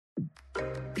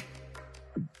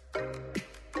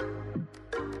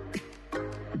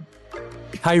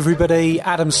Hey everybody,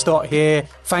 Adam Stott here.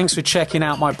 Thanks for checking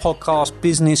out my podcast,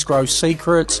 Business Growth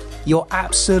Secrets. You're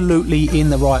absolutely in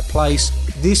the right place.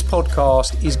 This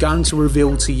podcast is going to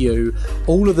reveal to you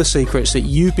all of the secrets that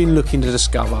you've been looking to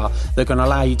discover that are going to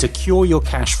allow you to cure your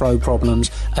cash flow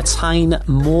problems, attain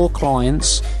more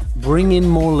clients, bring in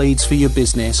more leads for your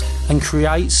business, and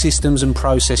create systems and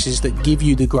processes that give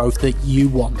you the growth that you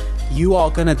want. You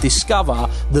are going to discover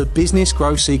the business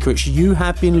growth secrets you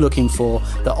have been looking for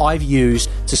that I've used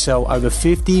to sell over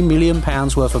 £50 million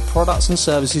worth of products and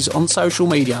services on social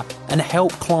media and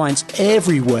help clients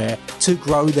everywhere to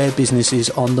grow their businesses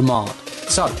on demand.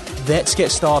 So let's get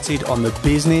started on the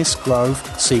Business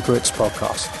Growth Secrets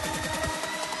podcast.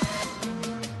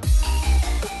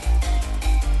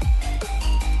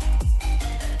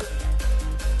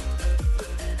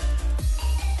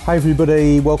 Hey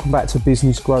everybody, welcome back to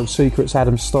Business Growth Secrets.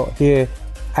 Adam Stott here,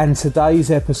 and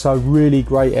today's episode, really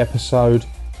great episode,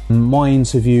 my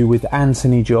interview with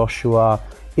Anthony Joshua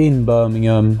in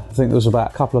Birmingham. I think there was about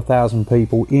a couple of thousand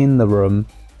people in the room,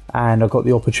 and I got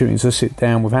the opportunity to sit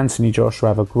down with Anthony Joshua,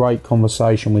 have a great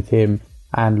conversation with him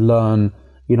and learn,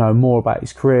 more about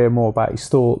his career, more about his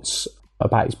thoughts,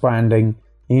 about his branding.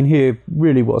 In here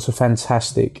really was a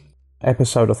fantastic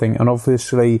episode, I think, and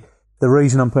obviously the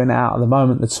reason I'm putting it out at the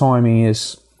moment, the timing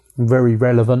is very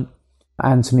relevant.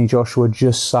 Anthony Joshua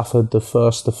just suffered the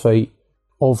first defeat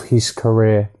of his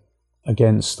career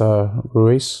against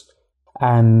Ruiz.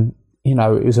 And, it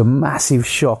was a massive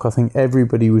shock. I think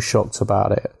everybody was shocked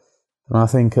about it. And I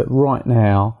think that right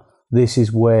now, this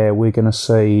is where we're going to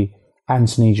see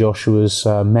Anthony Joshua's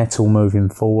mettle moving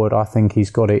forward. I think he's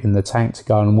got it in the tank to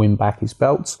go and win back his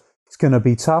belts. It's going to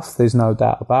be tough. There's no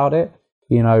doubt about it.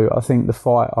 I think the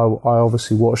fight, I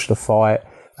obviously watched the fight,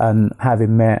 and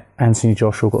having met Anthony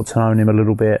Joshua, got to know him a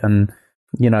little bit and,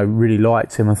 really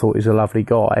liked him. I thought he was a lovely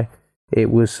guy.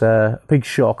 It was a big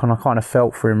shock, and I kind of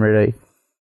felt for him, really.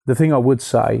 The thing I would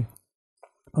say,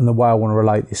 and the way I want to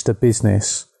relate this to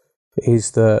business,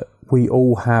 is that we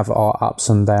all have our ups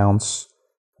and downs.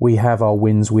 We have our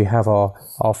wins, we have our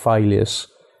failures.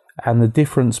 And the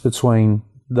difference between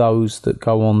those that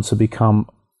go on to become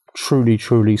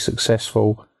truly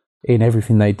successful in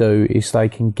everything they do is they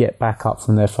can get back up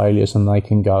from their failures and they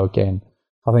can go again.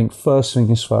 I think first thing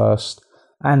is first,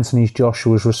 Anthony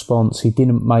Joshua's response, he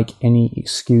didn't make any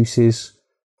excuses.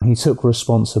 He took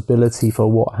responsibility for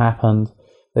what happened.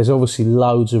 There's obviously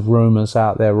loads of rumours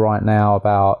out there right now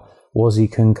about, was he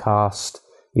concussed?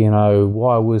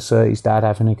 Why was his dad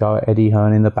having a go at Eddie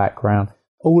Hearn in the background?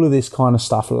 All of this kind of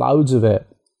stuff, loads of it,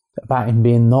 about him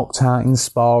being knocked out in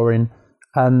sparring.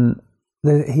 And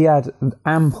he had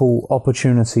ample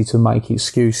opportunity to make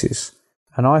excuses.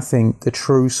 And I think the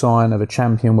true sign of a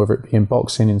champion, whether it be in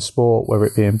boxing, in sport, whether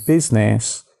it be in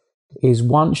business, is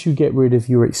once you get rid of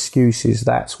your excuses,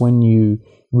 that's when you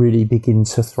really begin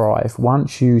to thrive.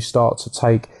 Once you start to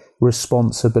take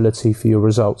responsibility for your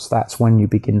results, that's when you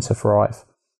begin to thrive.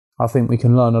 I think we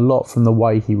can learn a lot from the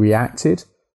way he reacted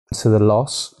to the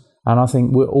loss. And I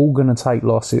think we're all going to take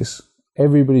losses.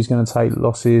 Everybody's going to take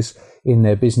losses in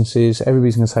their businesses.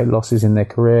 Everybody's going to take losses in their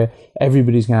career.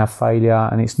 Everybody's going to have failure.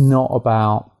 And it's not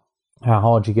about how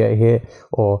hard you get hit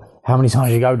or how many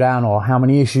times you go down or how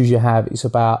many issues you have. It's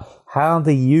about how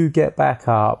do you get back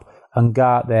up and go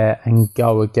out there and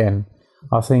go again.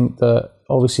 I think that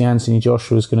obviously Anthony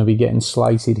Joshua is going to be getting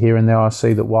slated here and there. I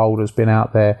see that Wilder's been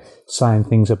out there saying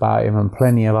things about him, and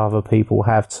plenty of other people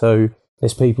have too.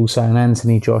 There's people saying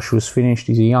Anthony Joshua's finished.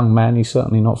 He's a young man. He's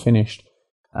certainly not finished.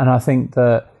 And I think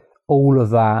that all of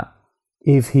that,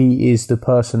 if he is the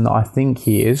person that I think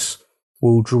he is,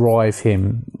 will drive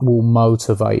him, will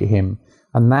motivate him.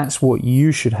 And that's what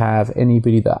you should have.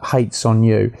 Anybody that hates on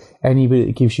you, anybody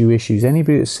that gives you issues,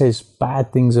 anybody that says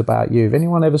bad things about you. If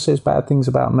anyone ever says bad things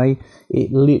about me,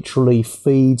 it literally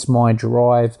feeds my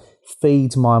drive,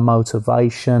 feeds my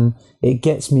motivation. It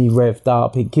gets me revved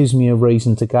up. It gives me a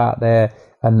reason to go out there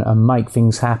and make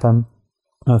things happen.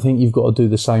 And I think you've got to do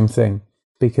the same thing.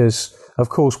 Because, of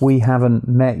course, we haven't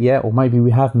met yet, or maybe we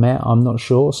have met, I'm not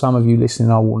sure. Some of you listening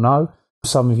I will know.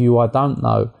 Some of you I don't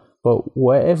know. But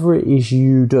whatever it is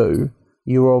you do,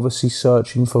 you're obviously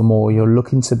searching for more. You're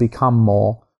looking to become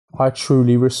more. I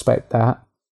truly respect that.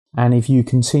 And if you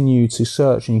continue to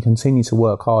search and you continue to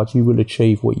work hard, you will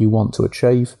achieve what you want to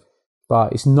achieve.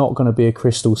 But it's not going to be a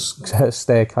crystal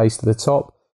staircase to the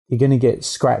top. You're going to get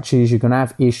scratches. You're going to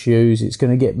have issues. It's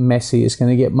going to get messy. It's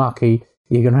going to get mucky.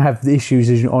 You're going to have issues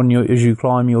as you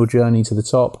climb your journey to the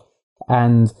top.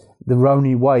 And the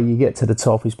only way you get to the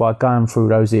top is by going through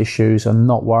those issues and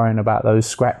not worrying about those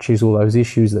scratches or those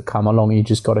issues that come along. You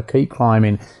just got to keep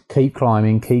climbing.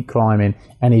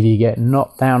 And if you get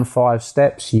knocked down 5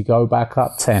 steps, you go back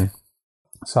up 10.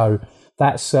 So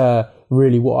that's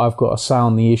really what I've got to say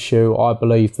on the issue. I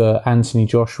believe that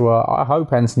I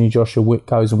hope Anthony Joshua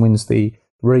goes and wins the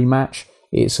rematch.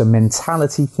 It's a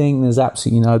mentality thing. There's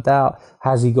absolutely no doubt.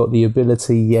 Has he got the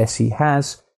ability? Yes, he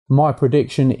has. My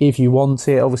prediction, if you want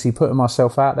it, obviously putting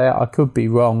myself out there, I could be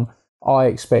wrong. I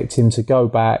expect him to go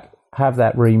back, have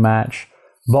that rematch,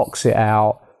 box it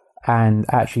out, and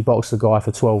actually box the guy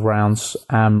for 12 rounds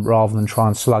rather than try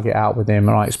and slug it out with him.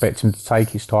 And I expect him to take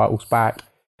his titles back,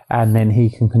 and then he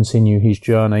can continue his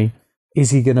journey.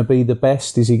 Is he going to be the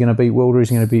best? Is he going to beat Wilder? Is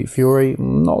he going to beat Fury?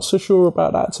 I'm not so sure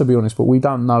about that, to be honest, but we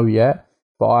don't know yet.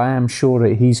 But I am sure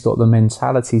that he's got the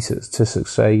mentality to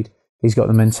succeed. He's got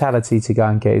the mentality to go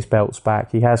and get his belts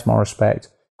back. He has my respect.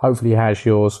 Hopefully he has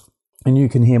yours. And you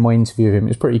can hear my interview of him.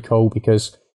 It's pretty cool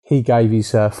because he gave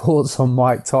his thoughts on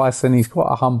Mike Tyson. He's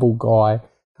quite a humble guy.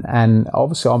 And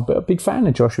obviously I'm a big fan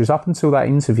of Joshua's up until that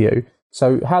interview.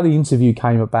 So how the interview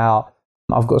came about,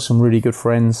 I've got some really good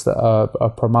friends that are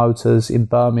promoters in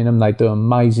Birmingham. They do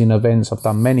amazing events. I've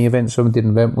done many events with them. Did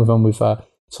an event with them with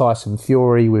Tyson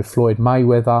Fury, with Floyd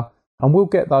Mayweather. And we'll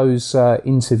get those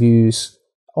interviews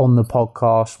on the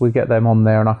podcast. We get them on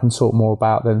there and I can talk more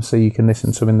about them so you can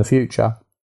listen to them in the future.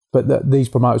 But these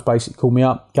promoters basically called me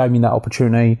up, gave me that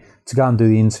opportunity to go and do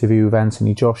the interview with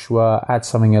Anthony Joshua, add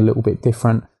something a little bit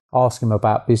different, ask him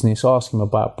about business, ask him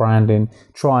about branding,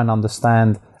 try and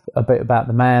understand a bit about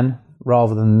the man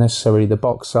rather than necessarily the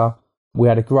boxer. We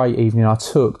had a great evening. I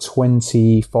took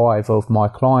 25 of my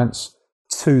clients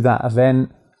to that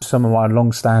event. Some of my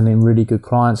long-standing, really good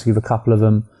clients. I'll give a couple of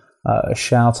them a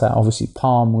shout out. Obviously,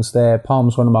 Palm was there.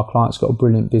 Palm's one of my clients, got a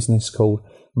brilliant business called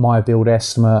My Build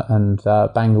Estimate and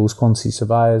Bangles Quantity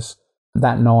Surveyors.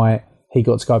 That night, he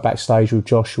got to go backstage with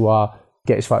Joshua,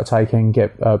 get his photo taken,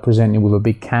 get presented with a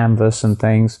big canvas and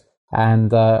things.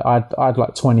 And I'd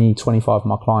like 20, 25 of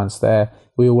my clients there.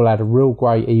 We all had a real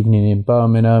great evening in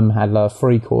Birmingham, had a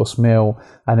 3-course meal,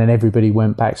 and then everybody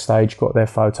went backstage, got their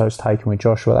photos taken with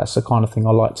Joshua. That's the kind of thing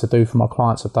I like to do for my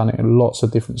clients. I've done it in lots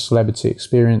of different celebrity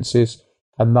experiences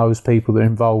and those people that are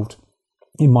involved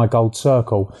in my gold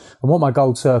circle. And what my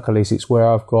gold circle is, it's where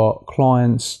I've got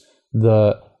clients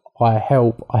that I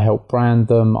help brand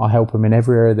them, I help them in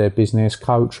every area of their business,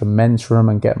 coach and mentor them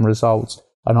and get them results.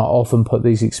 And I often put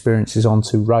these experiences on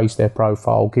to raise their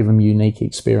profile, give them unique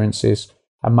experiences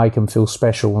and make them feel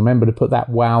special. Remember to put that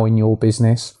wow in your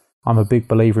business. I'm a big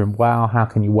believer in wow. How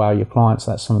can you wow your clients?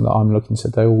 That's something that I'm looking to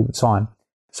do all the time.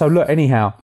 So look,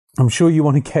 anyhow, I'm sure you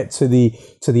want to get to the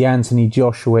Anthony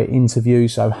Joshua interview.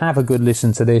 So have a good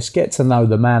listen to this. Get to know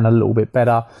the man a little bit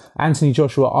better. Anthony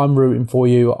Joshua, I'm rooting for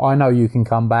you. I know you can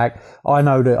come back. I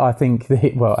know that I think that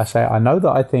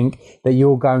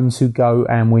you're going to go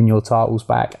and win your titles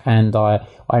back. And I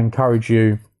encourage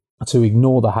you to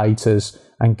ignore the haters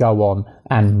and go on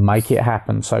and make it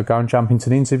happen. So go and jump into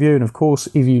the interview. And of course,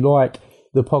 if you like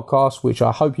the podcast, which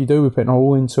I hope you do, we're putting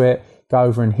all into it, go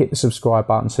over and hit the subscribe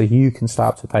button so you can stay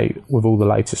up to date with all the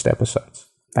latest episodes.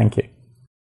 Thank you.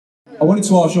 I wanted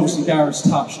to ask you, obviously Gareth's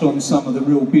touched on some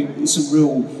real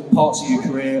parts of your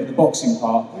career, the boxing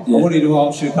part. Yeah. I wanted to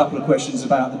ask you a couple of questions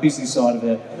about the business side of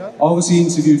it. I obviously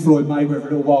interviewed Floyd Mayweather a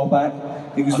little while back.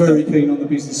 He was very keen on the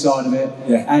business side of it.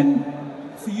 Yeah. And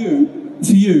for you,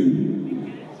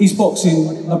 is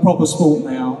boxing a proper sport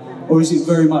now, or is it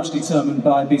very much determined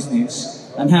by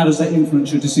business? And how does that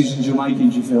influence your decisions you're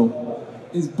making, do you feel?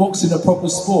 Is boxing a proper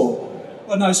sport?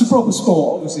 Well, no, it's a proper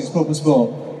sport, obviously it's a proper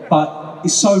sport. But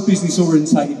it's so business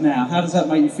orientated now. How does that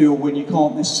make you feel when you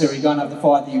can't necessarily go and have the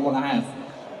fight that you want to have?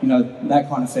 You know, that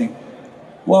kind of thing.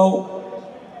 Well,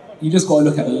 you just got to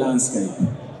look at the landscape.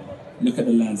 Look at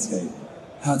the landscape.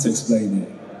 How to explain it?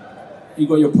 You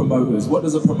got your promoters. What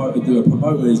does a promoter do? A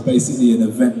promoter is basically an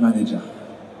event manager.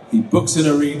 He books an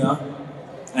arena,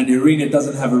 and the arena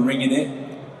doesn't have a ring in it,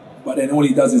 but then all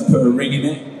he does is put a ring in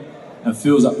it and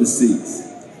fills up the seats.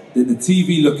 Then the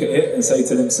TV look at it and say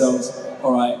to themselves,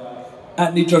 all right,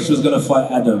 Anthony Joshua's going to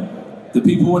fight Adam. The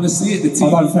people want to see it, the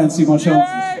TV... I don't fancy my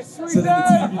chances. So then the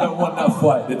TV don't want that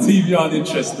fight. The TV aren't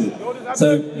interested.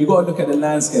 So you got to look at the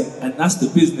landscape, and that's the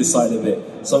business side of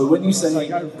it. So when you say,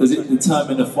 does it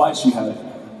determine the fights you have?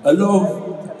 A lot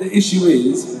of the issue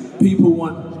is people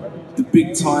want the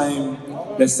big time,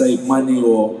 let's say money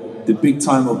or the big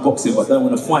time of boxing, but don't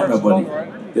want to fight nobody.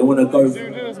 They want to go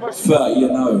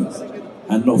 30-0.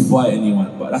 and not fight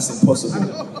anyone, but that's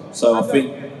impossible. So I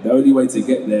think the only way to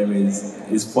get there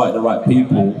is fight the right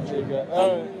people.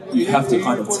 And you have to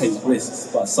kind of take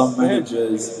risks, but some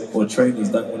managers or trainers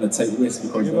don't want to take risks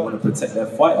because they want to protect their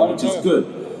fighter, which is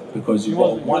good, because you've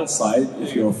got on one side,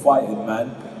 if you're a fighting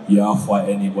man, yeah, I'll fight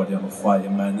anybody, I'm a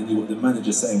fighting man. Then you've got the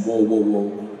manager saying, whoa, whoa,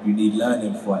 whoa, you need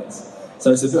learning fights.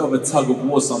 So it's a bit of a tug of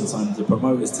war sometimes. The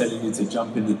promoter's telling you to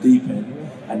jump in the deep end,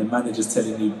 and the manager's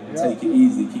telling you, take it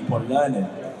easy, keep on learning.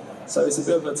 So it's a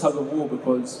bit of a tug of war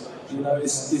because, you know,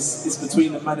 it's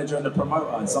between the manager and the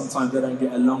promoter, and sometimes they don't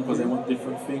get along because they want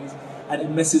different things, and it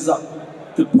messes up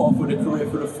the path of the career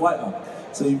for the fighter.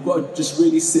 So you've got to just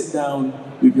really sit down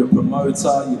with your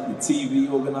promoter, your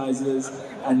TV organisers,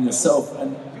 and yourself,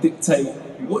 and dictate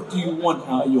what do you want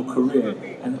out of your career,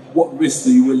 and what risks are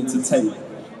you willing to take.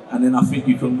 And then I think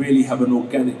you can really have an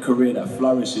organic career that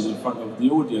flourishes in front of the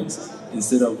audience,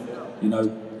 instead of, you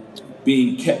know,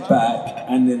 being kept back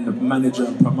and then the manager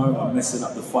and promoter messing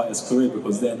up the fighter's career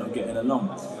because they're not getting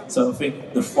along. So I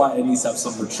think the fighter needs to have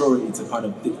some maturity to kind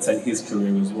of dictate his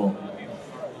career as well.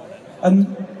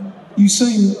 And you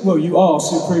seem, well, you are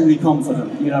supremely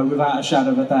confident, you know, without a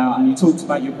shadow of a doubt. And you talked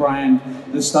about your brand,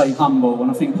 the stay humble,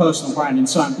 and I think personal branding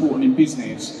is so important in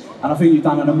business. And I think you've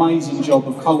done an amazing job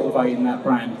of cultivating that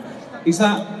brand. Is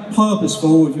that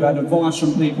purposeful? Have you had advice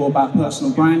from people about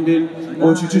personal branding,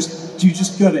 or do you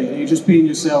just get it? Are you just being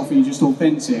yourself and you're just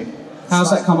authentic?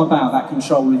 How's that come about, that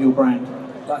control of your brand?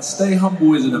 Like, stay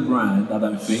humble isn't a brand, I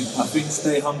don't think. I think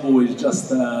stay humble is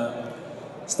just a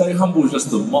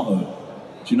motto.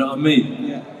 Do you know what I mean?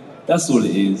 Yeah. That's all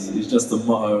it is. It's just a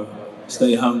motto.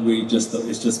 Stay hungry.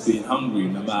 It's just being hungry,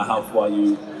 no matter how far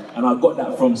you. And I got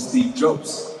that from Steve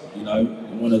Jobs. You know,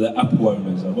 one of the Apple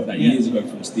owners. I got that years ago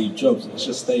from Steve Jobs. It's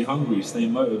just stay hungry, stay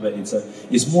motivated. So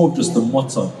it's more of just a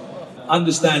motto.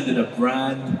 Understanding a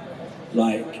brand,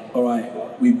 like, all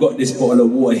right, we've got this bottle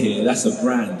of water here. That's a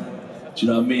brand. Do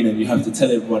you know what I mean? And you have to tell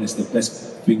everyone it's the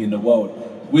best thing in the world.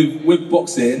 With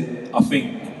boxing, I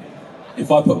think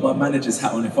if I put my manager's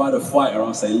hat on, if I had a fighter,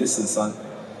 I'll say, listen, son,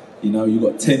 you know, you've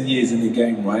got 10 years in the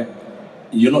game, right?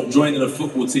 You're not joining a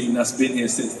football team that's been here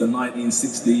since the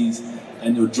 1960s,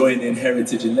 and you're joining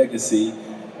Heritage and Legacy.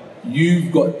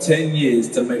 You've got 10 years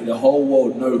to make the whole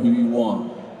world know who you are.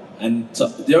 And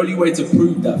the only way to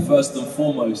prove that, first and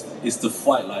foremost, is to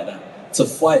fight like that. To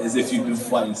fight as if you've been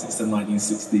fighting since the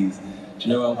 1960s. Do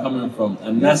you know where I'm coming from?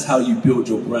 And that's how you build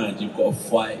your brand. You've got to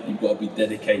fight, you've got to be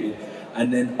dedicated.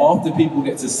 And then after people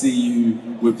get to see you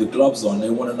with the gloves on, they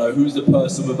want to know who's the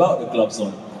person without the gloves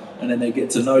on. And then they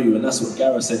get to know you. And that's what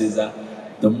Gareth said, is that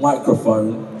the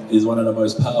microphone is one of the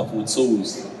most powerful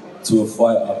tools to a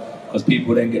fighter, because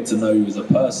people then get to know you as a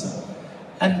person.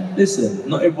 And listen,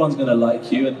 not everyone's going to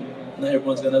like you and not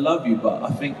everyone's going to love you, but I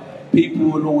think people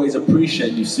will always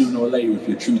appreciate you sooner or later if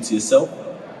you're true to yourself.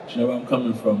 Do you know where I'm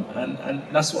coming from? And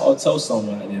that's what I'll tell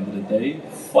someone at the end of the day.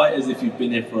 Fight as if you've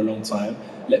been here for a long time.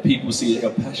 Let people see that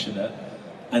you're passionate,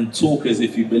 and talk as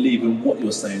if you believe in what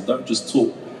you're saying. Don't just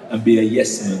talk and be a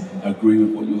yes man, agree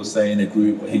with what you're saying,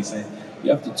 agree with what he's saying. You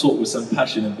have to talk with some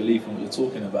passion and belief in what you're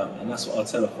talking about, and that's what I'll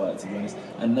tell a fighter, to be honest.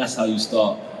 And that's how you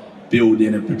start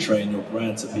building and portraying your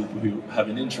brand to people who have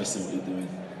an interest in what you're doing.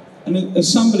 And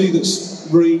as somebody that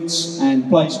reads and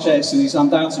plays chess and is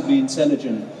undoubtedly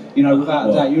intelligent, you know,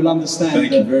 without a doubt, you'll understand.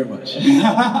 Thank you very much.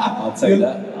 I'll take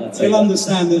that. You'll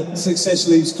understand that success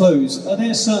leaves clues. Are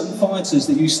there certain fighters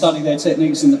that you study their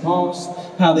techniques in the past,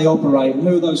 how they operate, and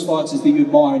who are those fighters that you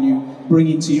admire and you bring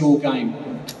into your game?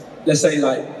 Let's say,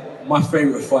 like, my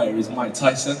favourite fighter is Mike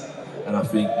Tyson, and I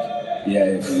think,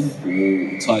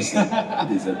 Tyson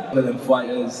is one of them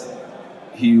fighters.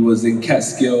 He was in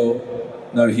Catskill.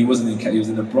 No, he wasn't in Catskill. He was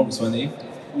in the Bronx, wasn't he?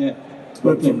 Yeah.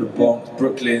 Went from the Bronx,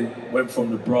 Brooklyn, went from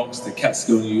the Bronx to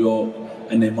Catskill, New York,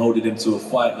 and they molded him to a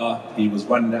fighter. He was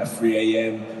running at 3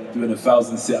 a.m., doing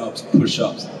 1,000 sit-ups,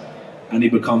 push-ups, and he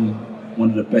became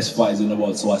one of the best fighters in the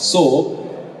world. So I saw,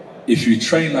 if you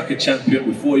train like a champion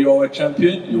before you're a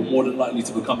champion, you're more than likely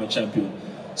to become a champion.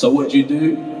 So what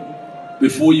do?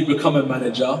 Before you become a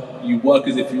manager, you work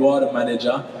as if you are the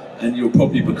manager, and you'll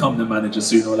probably become the manager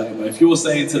sooner or later. But if you're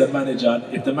saying to the manager,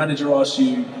 if the manager asks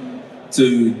you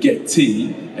to get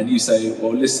tea, and you say,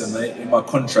 well, listen, mate, in my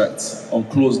contract, on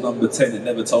clause number 10, it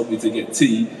never told me to get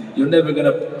tea, you're never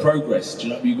going to progress. Do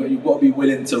you know? You've got to be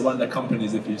willing to run the company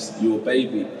as if it's your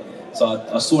baby. So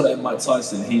I saw that in Mike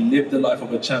Tyson. He lived the life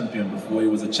of a champion before he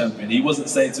was a champion. He wasn't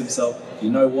saying to himself, you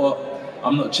know what,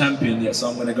 I'm not champion yet, so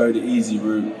I'm going to go the easy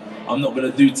route. I'm not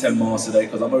going to do 10 miles today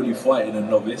because I'm only fighting a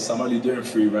novice. I'm only doing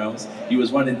 3 rounds. He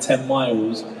was running 10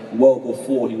 miles well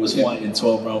before he was fighting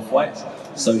 12-round fights.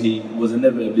 So he was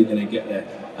inevitably going to get there.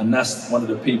 And that's one of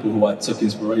the people who I took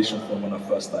inspiration from when I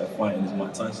first started fighting, is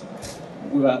Mike Tyson.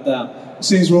 Without doubt.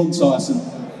 Since we're on Tyson,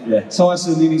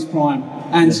 Tyson in his prime,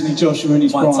 Anthony Joshua in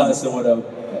his prime. Mike Tyson would have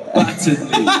battered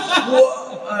me. What?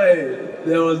 Hey,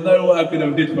 there was no way I could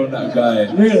have hid from that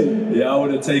guy. Really? Yeah, I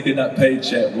would have taken that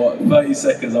paycheck. 30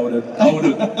 seconds? I would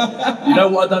have. You know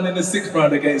what I done in the 6th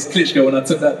round against Klitschko when I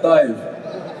took that dive?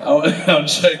 I'm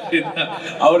joking.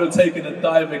 I would have taken a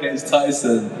dive against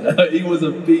Tyson. He was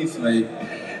a beast, mate.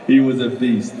 He was a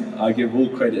beast. I give all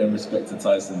credit and respect to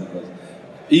Tyson, because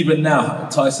even now,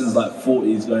 Tyson's like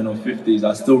 40s, going on 50s.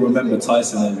 I still remember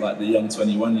Tyson as like the young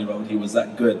 21-year-old. He was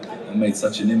that good and made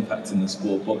such an impact in the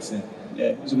sport of boxing. Yeah,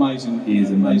 it was amazing. He is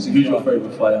amazing. Who's your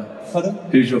favourite fighter? Pardon?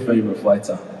 Who's your favourite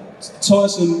fighter?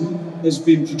 Tyson has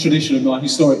been traditionally my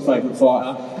historic favourite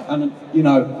fighter, and you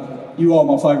know, you are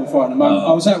my favourite fighter at the moment.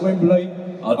 I was at Wembley.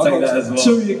 I'll take that as well.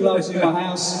 2 of your gloves in my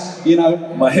house, you know.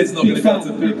 My head's not going to go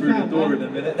to through the door in a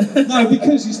minute. No,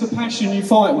 because it's the passion you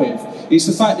fight with. It's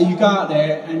the fact that you go out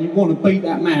there and you want to beat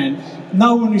that man.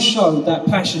 No one has showed that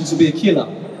passion to be a killer.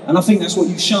 And I think that's what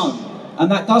you've shown. And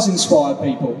that does inspire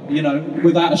people, you know,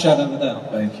 without a shadow of a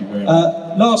doubt. Thank you very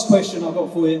much. Last question I've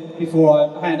got for you before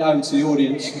I hand it over to the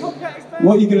audience.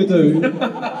 What are you going to do?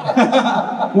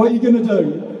 What are you going to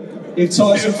do if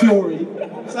Tyson Fury...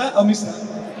 What's that? I missed that.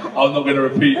 I'm not going to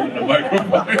repeat on the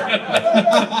microphone.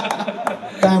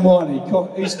 Dan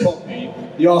Whitey, he's cocky.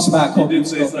 You asked about cocky. You did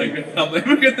say something. I'm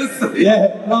never going to say.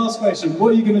 Yeah, last question. What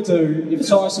are you going to do if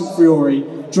Tyson Fury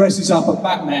dresses up a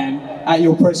Batman at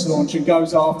your press launch and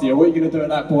goes after you? What are you going to do at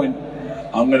that point?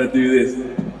 I'm going to do this.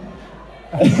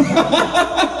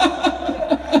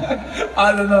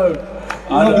 I don't know.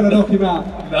 You're not going to knock him out?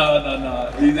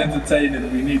 No. He's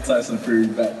entertaining. We need Tyson Fury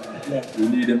back. Yeah. We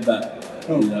need him back.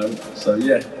 Cool. You know, so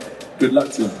yeah, good luck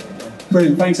to him.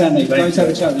 Brilliant, thanks Andy. Great to have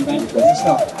a chat with you, man. Good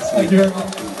stuff. Thank you very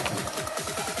much.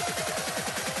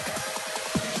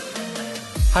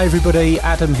 Hey everybody,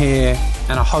 Adam here,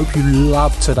 and I hope you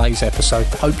loved today's episode.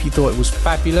 I hope you thought it was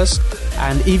fabulous,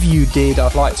 and if you did,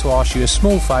 I'd like to ask you a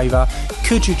small favour.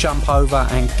 Could you jump over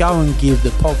and go and give the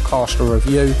podcast a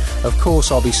review? Of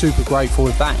course, I'll be super grateful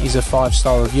if that is a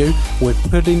 5-star review. We're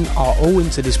putting our all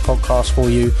into this podcast for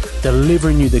you,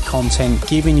 delivering you the content,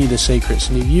 giving you the secrets,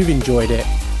 and if you've enjoyed it,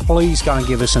 please go and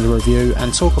give us a review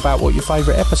and talk about what your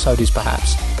favourite episode is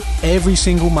perhaps. Every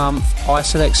single month, I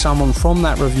select someone from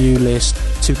that review list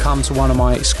to come to one of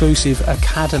my exclusive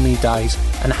Academy days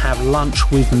and have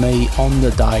lunch with me on the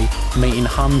day, meeting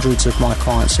hundreds of my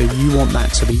clients. So if you want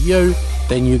that to be you,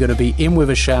 then you're going to be in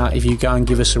with a shout if you go and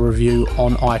give us a review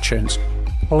on iTunes.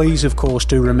 Please, of course,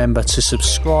 do remember to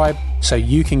subscribe so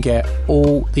you can get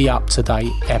all the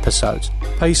up-to-date episodes.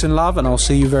 Peace and love, and I'll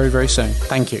see you very, very soon.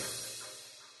 Thank you.